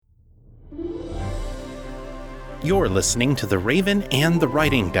You're listening to The Raven and the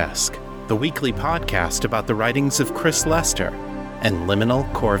Writing Desk, the weekly podcast about the writings of Chris Lester and Liminal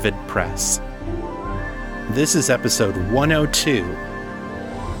Corvid Press. This is episode 102.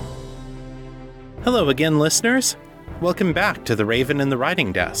 Hello again, listeners. Welcome back to The Raven and the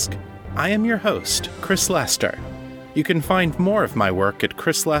Writing Desk. I am your host, Chris Lester. You can find more of my work at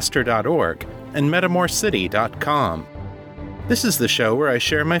chrislester.org and metamorcity.com. This is the show where I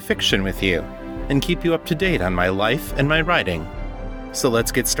share my fiction with you and keep you up to date on my life and my writing. So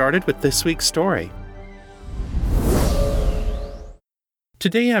let's get started with this week's story.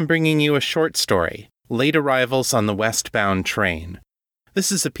 Today I'm bringing you a short story, Late Arrivals on the Westbound Train.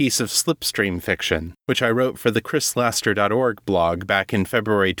 This is a piece of slipstream fiction, which I wrote for the chrislester.org blog back in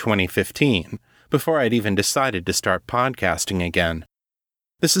February 2015, before I'd even decided to start podcasting again.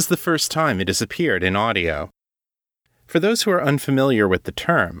 This is the first time it has appeared in audio. For those who are unfamiliar with the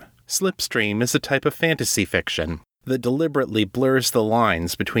term, slipstream is a type of fantasy fiction that deliberately blurs the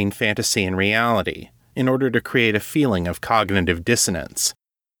lines between fantasy and reality in order to create a feeling of cognitive dissonance.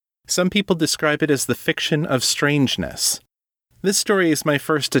 Some people describe it as the fiction of strangeness. This story is my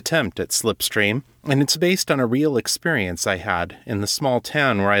first attempt at slipstream, and it's based on a real experience I had in the small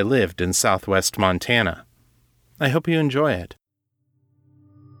town where I lived in southwest Montana. I hope you enjoy it.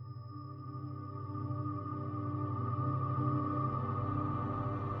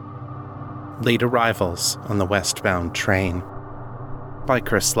 Late Arrivals on the Westbound Train by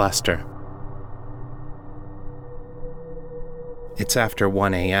Chris Lester. It's after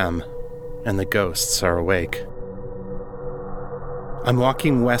 1 a.m., and the ghosts are awake. I'm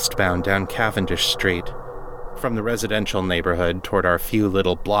walking westbound down Cavendish Street, from the residential neighborhood toward our few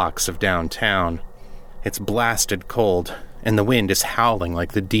little blocks of downtown. It's blasted cold, and the wind is howling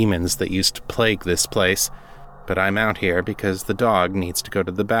like the demons that used to plague this place. But I'm out here because the dog needs to go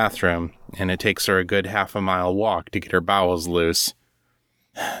to the bathroom, and it takes her a good half-a-mile walk to get her bowels loose.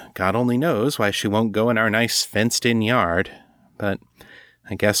 God only knows why she won't go in our nice fenced-in yard, but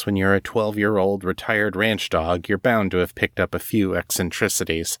I guess when you're a 12-year-old retired ranch dog, you're bound to have picked up a few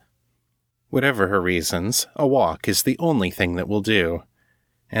eccentricities. Whatever her reasons, a walk is the only thing that will do.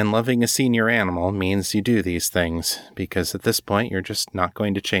 And loving a senior animal means you do these things, because at this point you're just not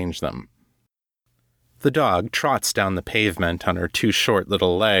going to change them. The dog trots down the pavement on her two short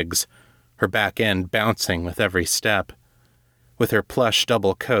little legs, her back end bouncing with every step. With her plush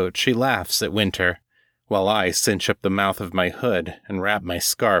double coat, she laughs at winter, while I cinch up the mouth of my hood and wrap my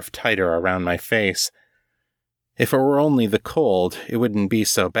scarf tighter around my face. If it were only the cold, it wouldn't be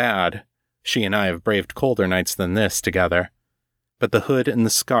so bad. She and I have braved colder nights than this together. But the hood and the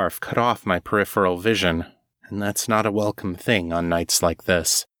scarf cut off my peripheral vision, and that's not a welcome thing on nights like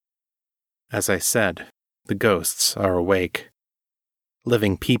this. As I said, the ghosts are awake.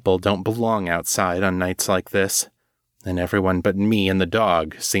 Living people don't belong outside on nights like this, and everyone but me and the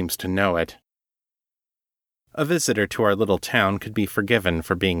dog seems to know it. A visitor to our little town could be forgiven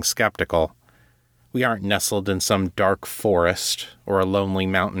for being skeptical. We aren't nestled in some dark forest, or a lonely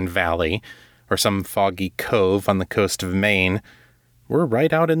mountain valley, or some foggy cove on the coast of Maine. We're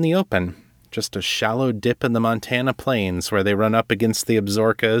right out in the open. Just a shallow dip in the Montana plains where they run up against the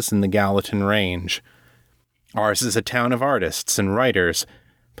Absarokas and the Gallatin Range. Ours is a town of artists and writers,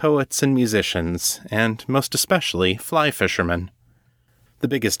 poets and musicians, and most especially fly fishermen. The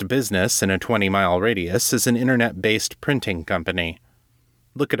biggest business in a 20-mile radius is an internet-based printing company.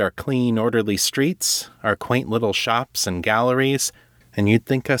 Look at our clean, orderly streets, our quaint little shops and galleries, and you'd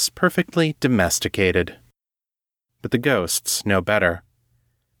think us perfectly domesticated. But the ghosts know better.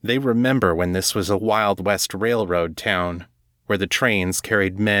 They remember when this was a Wild West railroad town, where the trains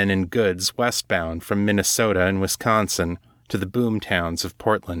carried men and goods westbound from Minnesota and Wisconsin to the boom towns of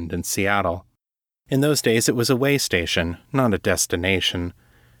Portland and Seattle. In those days it was a way station, not a destination,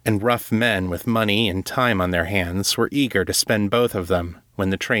 and rough men with money and time on their hands were eager to spend both of them when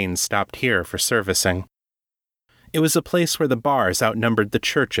the trains stopped here for servicing. It was a place where the bars outnumbered the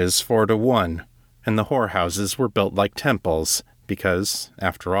churches 4-1, and the whorehouses were built like temples, because,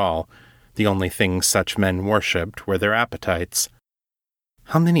 after all, the only things such men worshipped were their appetites.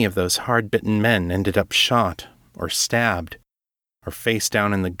 How many of those hard-bitten men ended up shot, or stabbed, or face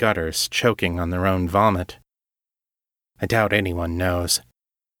down in the gutters, choking on their own vomit? I doubt anyone knows.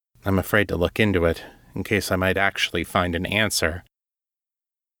 I'm afraid to look into it, in case I might actually find an answer.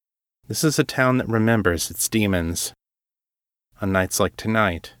 This is a town that remembers its demons. On nights like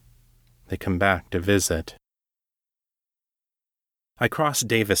tonight, they come back to visit. I cross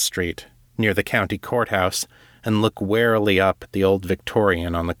Davis Street, near the county courthouse, and look warily up at the old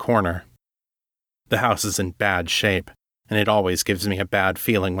Victorian on the corner. The house is in bad shape, and it always gives me a bad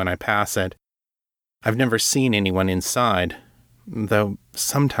feeling when I pass it. I've never seen anyone inside, though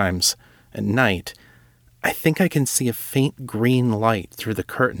sometimes, at night, I think I can see a faint green light through the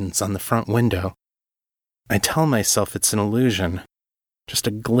curtains on the front window. I tell myself it's an illusion, just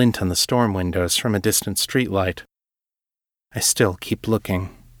a glint on the storm windows from a distant streetlight. I still keep looking,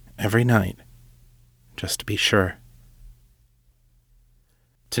 every night, just to be sure.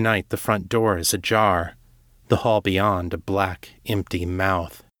 Tonight the front door is ajar, the hall beyond a black, empty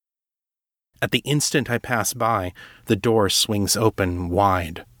mouth. At the instant I pass by, the door swings open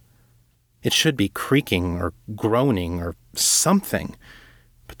wide. It should be creaking or groaning or something,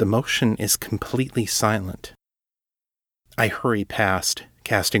 but the motion is completely silent. I hurry past,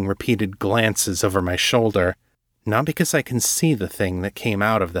 casting repeated glances over my shoulder, not because I can see the thing that came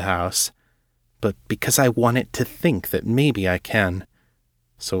out of the house, but because I want it to think that maybe I can,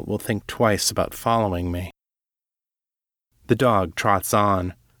 so it will think twice about following me. The dog trots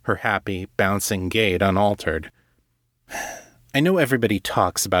on, her happy, bouncing gait unaltered. I know everybody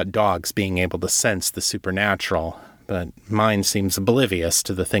talks about dogs being able to sense the supernatural, but mine seems oblivious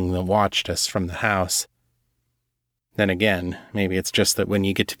to the thing that watched us from the house. Then again, maybe it's just that when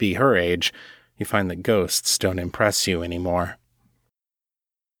you get to be her age, you find that ghosts don't impress you anymore.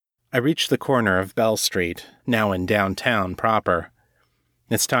 I reach the corner of Bell Street, now in downtown proper.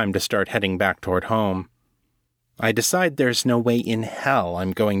 It's time to start heading back toward home. I decide there's no way in hell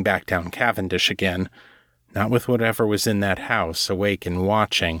I'm going back down Cavendish again, not with whatever was in that house awake and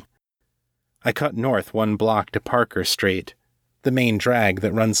watching. I cut north 1 block to Parker Street, the main drag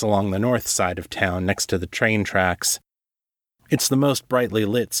that runs along the north side of town next to the train tracks. It's the most brightly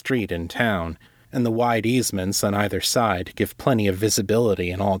lit street in town, and the wide easements on either side give plenty of visibility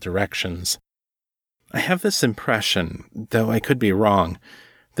in all directions. I have this impression, though I could be wrong,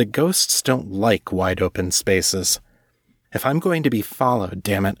 that ghosts don't like wide-open spaces. If I'm going to be followed,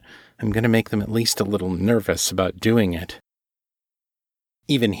 damn it, I'm going to make them at least a little nervous about doing it.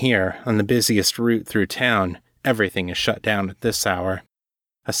 Even here, on the busiest route through town, everything is shut down at this hour.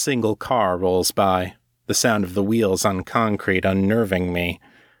 A single car rolls by, the sound of the wheels on concrete unnerving me,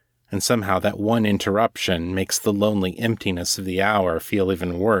 and somehow that one interruption makes the lonely emptiness of the hour feel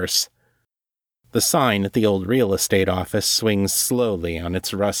even worse. The sign at the old real estate office swings slowly on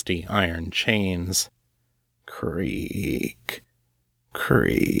its rusty iron chains. Creak,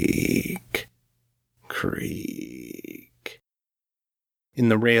 creak, creak. In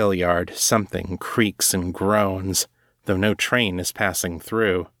the rail yard, something creaks and groans, though no train is passing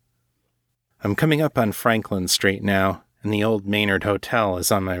through. I'm coming up on Franklin Street now, and the old Maynard Hotel is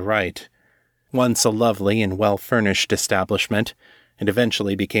on my right. Once a lovely and well-furnished establishment, it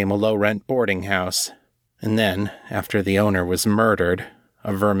eventually became a low-rent boarding house, and then, after the owner was murdered,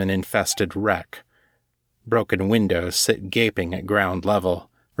 a vermin-infested wreck. Broken windows sit gaping at ground level,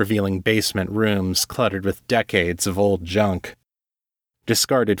 revealing basement rooms cluttered with decades of old junk.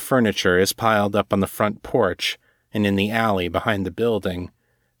 Discarded furniture is piled up on the front porch and in the alley behind the building,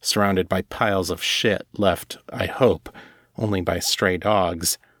 surrounded by piles of shit left, I hope, only by stray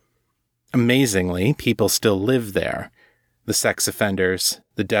dogs. Amazingly, people still live there. The sex offenders,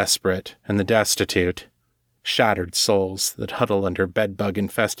 the desperate, and the destitute. Shattered souls that huddle under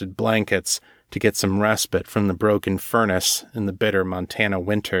bedbug-infested blankets to get some respite from the broken furnace in the bitter Montana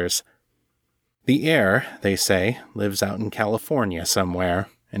winters. The heir, they say, lives out in California somewhere,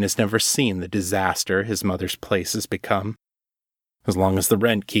 and has never seen the disaster his mother's place has become. As long as the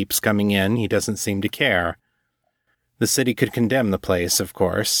rent keeps coming in, he doesn't seem to care. The city could condemn the place, of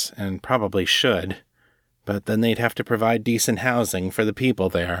course, and probably should, but then they'd have to provide decent housing for the people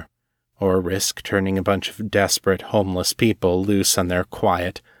there, or risk turning a bunch of desperate, homeless people loose on their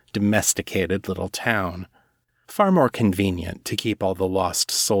quiet, domesticated little town. Far more convenient to keep all the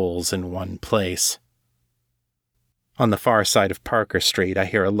lost souls in one place. On the far side of Parker Street, I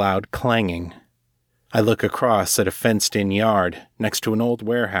hear a loud clanging. I look across at a fenced-in yard next to an old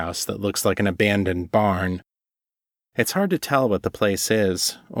warehouse that looks like an abandoned barn. It's hard to tell what the place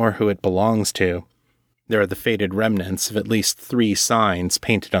is, or who it belongs to. There are the faded remnants of at least 3 signs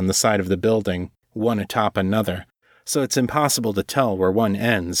painted on the side of the building, one atop another, so it's impossible to tell where one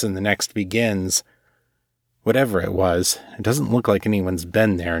ends and the next begins. Whatever it was, it doesn't look like anyone's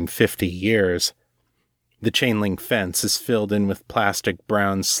been there in 50 years. The chain-link fence is filled in with plastic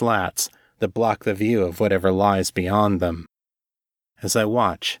brown slats that block the view of whatever lies beyond them. As I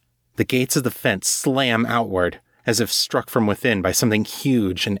watch, the gates of the fence slam outward, as if struck from within by something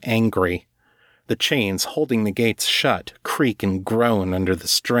huge and angry. The chains holding the gates shut creak and groan under the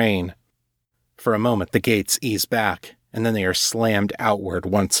strain. For a moment the gates ease back, and then they are slammed outward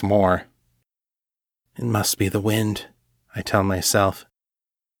once more. It must be the wind, I tell myself.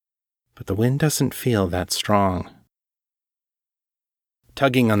 but the wind doesn't feel that strong.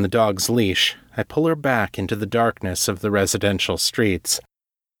 Tugging on the dog's leash, I pull her back into the darkness of the residential streets.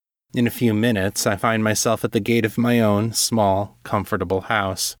 In a few minutes, I find myself at the gate of my own small, comfortable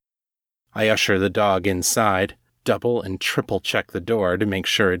house. I usher the dog inside, double and triple check the door to make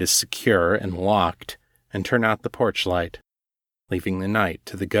sure it is secure and locked, and turn out the porch light, leaving the night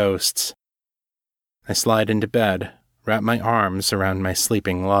to the ghosts. I slide into bed, wrap my arms around my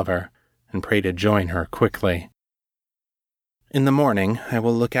sleeping lover, and pray to join her quickly. In the morning, I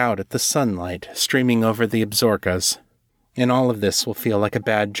will look out at the sunlight streaming over the Absorcas, and all of this will feel like a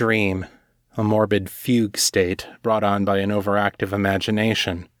bad dream, a morbid fugue state brought on by an overactive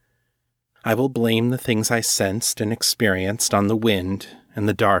imagination. I will blame the things I sensed and experienced on the wind and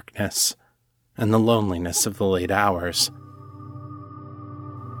the darkness and the loneliness of the late hours.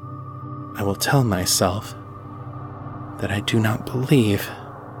 I will tell myself that I do not believe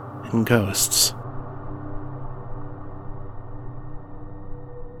in ghosts.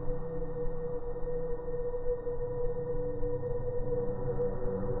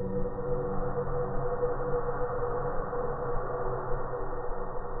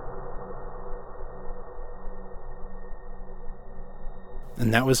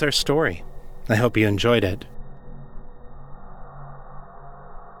 And that was our story. I hope you enjoyed it.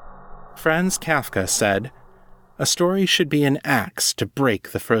 Franz Kafka said, "A story should be an axe to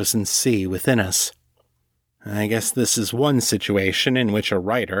break the frozen sea within us." I guess this is one situation in which a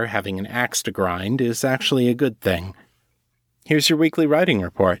writer having an axe to grind is actually a good thing. Here's your weekly writing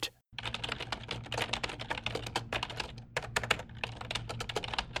report.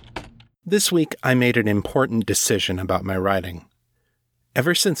 This week, I made an important decision about my writing.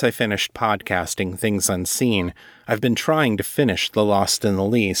 Ever since I finished podcasting Things Unseen, I've been trying to finish The Lost and the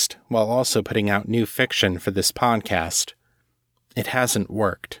Least, while also putting out new fiction for this podcast. It hasn't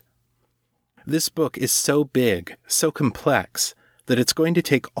worked. This book is so big, so complex, that it's going to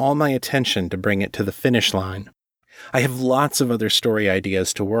take all my attention to bring it to the finish line. I have lots of other story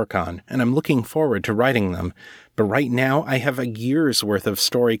ideas to work on, and I'm looking forward to writing them, but right now I have a year's worth of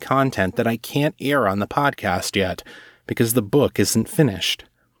story content that I can't air on the podcast yet, because the book isn't finished.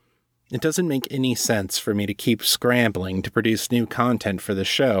 It doesn't make any sense for me to keep scrambling to produce new content for the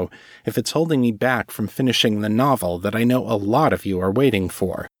show if it's holding me back from finishing the novel that I know a lot of you are waiting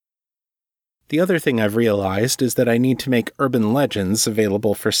for. The other thing I've realized is that I need to make Urban Legends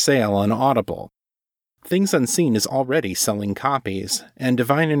available for sale on Audible. Things Unseen is already selling copies, and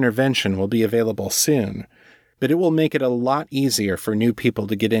Divine Intervention will be available soon, but it will make it a lot easier for new people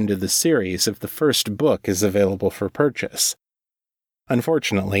to get into the series if the first book is available for purchase.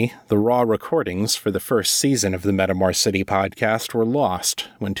 Unfortunately, the raw recordings for the first season of the Metamor City podcast were lost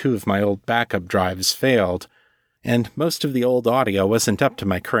when 2 of my old backup drives failed, and most of the old audio wasn't up to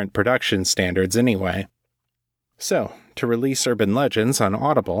my current production standards anyway. So, to release Urban Legends on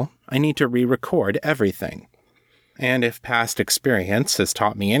Audible, I need to re-record everything. And if past experience has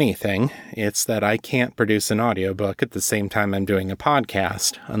taught me anything, it's that I can't produce an audiobook at the same time I'm doing a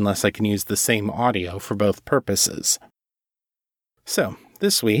podcast, unless I can use the same audio for both purposes. So,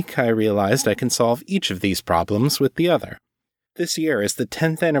 this week I realized I can solve each of these problems with the other. This year is the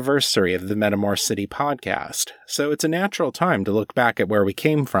 10th anniversary of the Metamor City podcast, so it's a natural time to look back at where we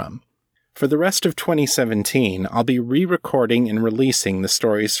came from. For the rest of 2017, I'll be re-recording and releasing the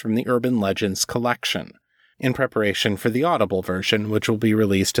stories from the Urban Legends collection, in preparation for the Audible version, which will be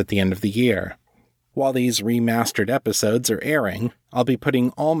released at the end of the year. While these remastered episodes are airing, I'll be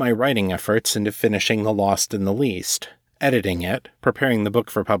putting all my writing efforts into finishing The Lost and the Least, editing it, preparing the book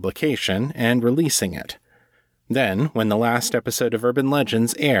for publication, and releasing it. Then, when the last episode of Urban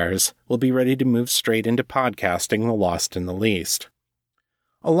Legends airs, we'll be ready to move straight into podcasting The Lost and the Least.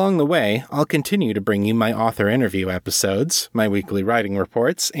 Along the way, I'll continue to bring you my author interview episodes, my weekly writing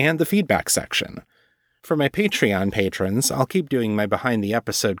reports, and the feedback section. For my Patreon patrons, I'll keep doing my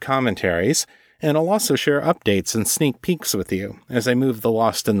behind-the-episode commentaries, and I'll also share updates and sneak peeks with you as I move The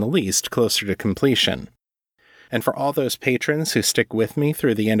Lost and the Least closer to completion. And for all those patrons who stick with me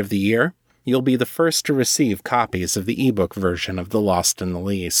through the end of the year, you'll be the first to receive copies of the ebook version of The Lost and the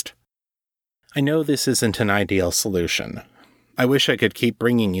Least. I know this isn't an ideal solution. I wish I could keep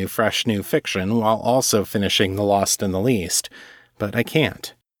bringing you fresh new fiction while also finishing The Lost and the Least, but I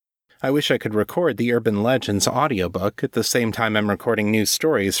can't. I wish I could record the Urban Legends audiobook at the same time I'm recording new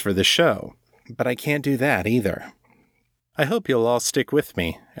stories for the show, but I can't do that either. I hope you'll all stick with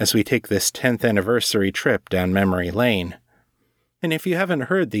me as we take this 10th anniversary trip down memory lane. And if you haven't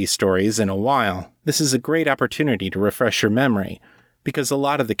heard these stories in a while, this is a great opportunity to refresh your memory, because a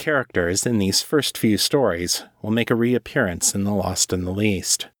lot of the characters in these first few stories will make a reappearance in The Lost and the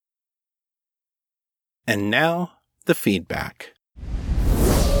Least. And now, the feedback.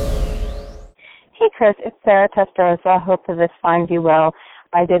 Hey Chris, it's Sarah Testrosa. Hope that this finds you well.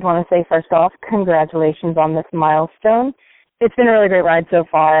 I did want to say first off, congratulations on this milestone. It's been a really great ride so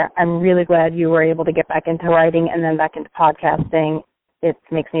far. I'm really glad you were able to get back into writing and then back into podcasting. It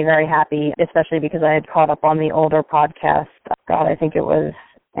makes me very happy, especially because I had caught up on the older podcast. God, I think it was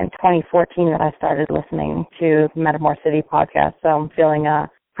in 2014 that I started listening to the Metamor City podcast, so I'm feeling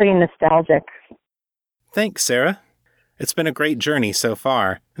pretty nostalgic. Thanks, Sarah. It's been a great journey so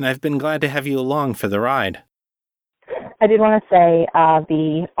far, and I've been glad to have you along for the ride. I did want to say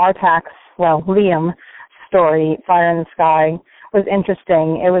the Liam story, Fire in the Sky, was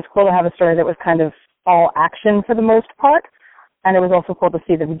interesting. It was cool to have a story that was kind of all action for the most part, and it was also cool to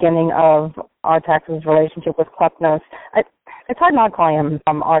see the beginning of Artax's relationship with Klepnos. It's hard not calling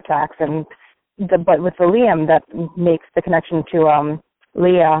him Artax, but with the Liam, that makes the connection to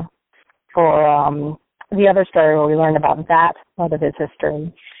Leah for the other story where we learned about that part of his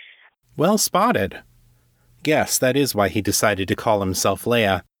history. Well spotted. Yes, that is why he decided to call himself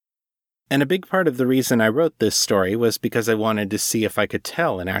Leia. And a big part of the reason I wrote this story was because I wanted to see if I could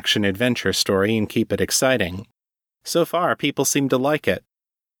tell an action-adventure story and keep it exciting. So far, people seem to like it.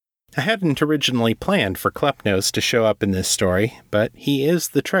 I hadn't originally planned for Klepnos to show up in this story, but he is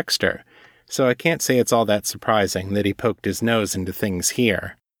the trickster, so I can't say it's all that surprising that he poked his nose into things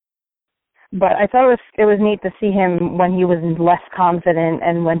here. But I thought it was neat to see him when he was less confident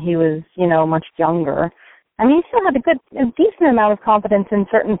and when he was, much younger. I mean, he still had a decent amount of confidence in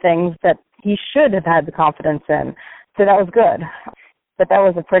certain things that he should have had the confidence in. So that was good. But that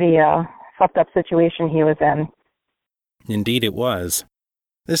was a pretty fucked up situation he was in. Indeed it was.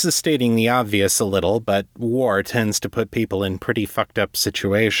 This is stating the obvious a little, but war tends to put people in pretty fucked up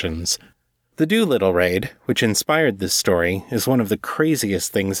situations. The Doolittle raid, which inspired this story, is one of the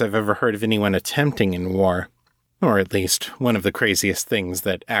craziest things I've ever heard of anyone attempting in war. Or at least, one of the craziest things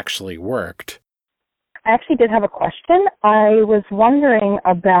that actually worked. I actually did have a question. I was wondering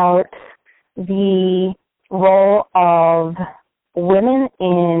about the role of women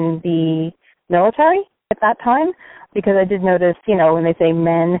in the military at that time, because I did notice, when they say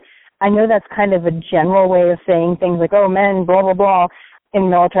men, I know that's kind of a general way of saying things like, oh, men, blah, blah, blah, in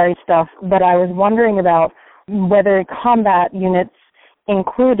military stuff, but I was wondering about whether combat units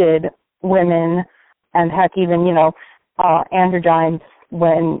included women and heck even, androgynes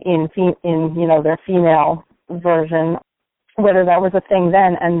when in their female version, whether that was a thing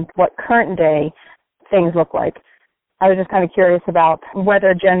then and what current day things look like. I was just kind of curious about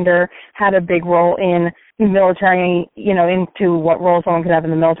whether gender had a big role in military, into what role someone could have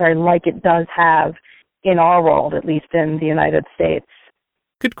in the military like it does have in our world, at least in the United States.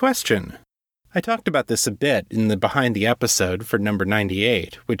 Good question. I talked about this a bit in the Behind the Episode for number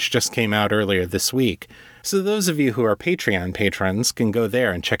 98, which just came out earlier this week, so those of you who are Patreon patrons can go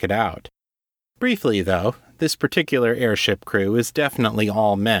there and check it out. Briefly, though, this particular airship crew is definitely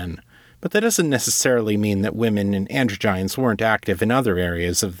all men, but that doesn't necessarily mean that women and androgynes weren't active in other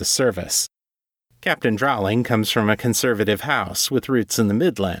areas of the service. Captain Drawling comes from a conservative house with roots in the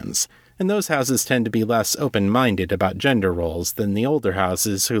Midlands, and those houses tend to be less open-minded about gender roles than the older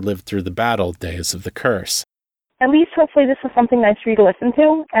houses who lived through the bad old days of the curse. At least hopefully this was something nice for you to listen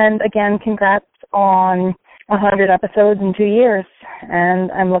to, and again, congrats on 100 episodes in 2 years,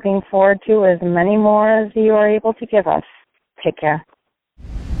 and I'm looking forward to as many more as you are able to give us. Take care.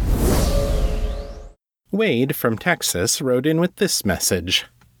 Wade from Texas wrote in with this message.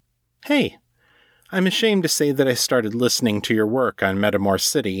 Hey, I'm ashamed to say that I started listening to your work on Metamor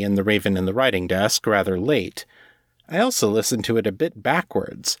City and The Raven in the Writing Desk rather late. I also listened to it a bit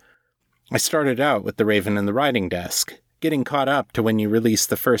backwards. I started out with The Raven in the Writing Desk, getting caught up to when you released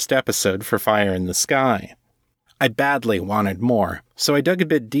the first episode for Fire in the Sky. I badly wanted more, so I dug a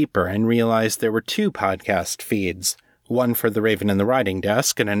bit deeper and realized there were 2 podcast feeds, one for The Raven in the Writing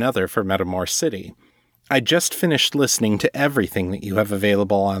Desk and another for Metamor City. I just finished listening to everything that you have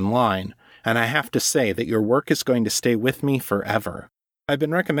available online, and I have to say that your work is going to stay with me forever. I've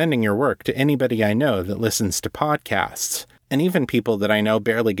been recommending your work to anybody I know that listens to podcasts, and even people that I know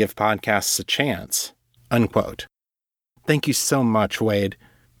barely give podcasts a chance." Unquote. Thank you so much, Wade.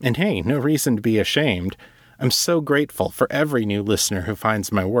 And hey, no reason to be ashamed. I'm so grateful for every new listener who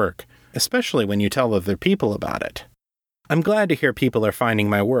finds my work, especially when you tell other people about it. I'm glad to hear people are finding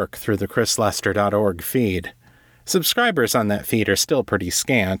my work through the chrislester.org feed. Subscribers on that feed are still pretty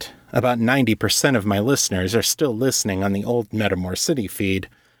scant. About 90% of my listeners are still listening on the old Metamor City feed,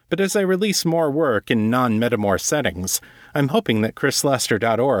 but as I release more work in non-Metamor settings, I'm hoping that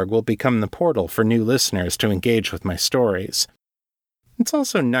chrislester.org will become the portal for new listeners to engage with my stories. It's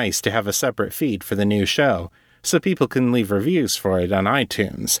also nice to have a separate feed for the new show, so people can leave reviews for it on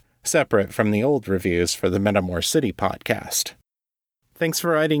iTunes, separate from the old reviews for the Metamore City podcast. Thanks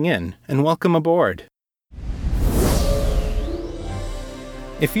for writing in, and welcome aboard.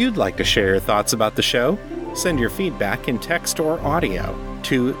 If you'd like to share your thoughts about the show, send your feedback in text or audio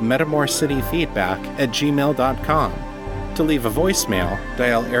to metamorecityfeedback@gmail.com. To leave a voicemail,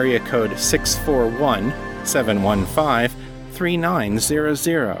 dial area code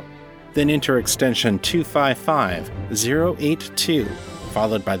 641-715-3900, then enter extension 255082,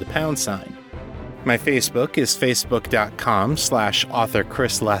 followed by the pound sign. My Facebook is facebook.com/author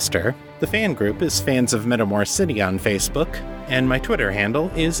Chris Lester. The fan group is Fans of Metamore City on Facebook, and my Twitter handle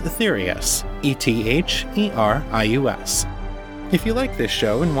is Etherius, ETHERIUS. If you like this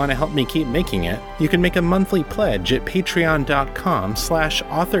show and want to help me keep making it, you can make a monthly pledge at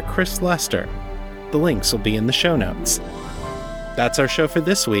patreon.com/author Chris Lester. The links will be in the show notes. That's our show for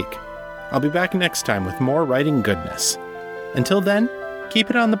this week. I'll be back next time with more writing goodness. Until then, keep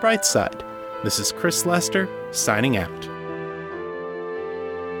it on the bright side. This is Chris Lester, signing out.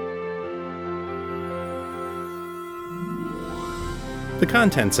 The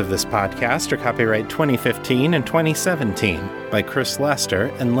contents of this podcast are copyright 2015 and 2017 by Chris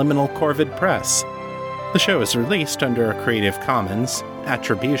Lester and Liminal Corvid Press. The show is released under a Creative Commons,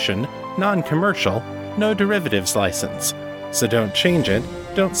 Attribution, Non-Commercial, No Derivatives license. So don't change it,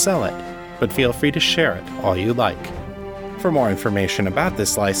 don't sell it, but feel free to share it all you like. For more information about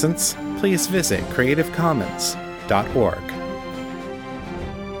this license, please visit creativecommons.org.